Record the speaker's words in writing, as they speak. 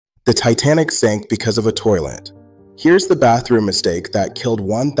The Titanic sank because of a toilet. Here's the bathroom mistake that killed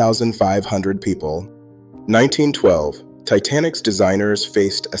 1,500 people. 1912, Titanic's designers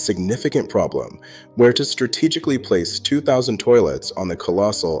faced a significant problem where to strategically place 2,000 toilets on the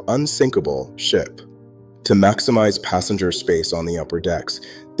colossal Unsinkable ship. To maximize passenger space on the upper decks,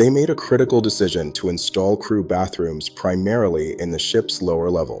 they made a critical decision to install crew bathrooms primarily in the ship's lower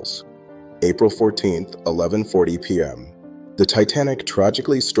levels. April 14, 11:40 p.m. The Titanic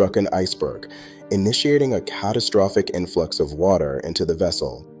tragically struck an iceberg, initiating a catastrophic influx of water into the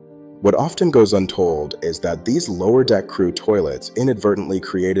vessel. What often goes untold is that these lower deck crew toilets inadvertently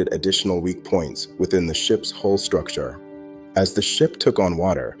created additional weak points within the ship's hull structure. As the ship took on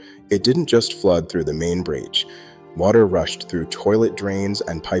water, it didn't just flood through the main breach. Water rushed through toilet drains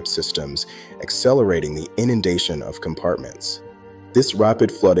and pipe systems, accelerating the inundation of compartments. This rapid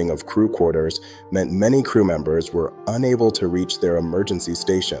flooding of crew quarters meant many crew members were unable to reach their emergency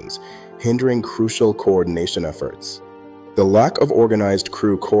stations, hindering crucial coordination efforts. The lack of organized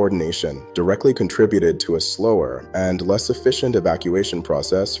crew coordination directly contributed to a slower and less efficient evacuation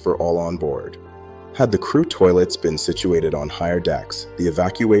process for all on board. Had the crew toilets been situated on higher decks, the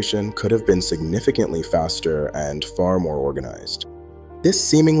evacuation could have been significantly faster and far more organized. This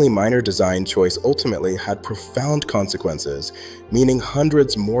seemingly minor design choice ultimately had profound consequences, meaning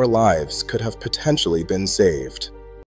hundreds more lives could have potentially been saved.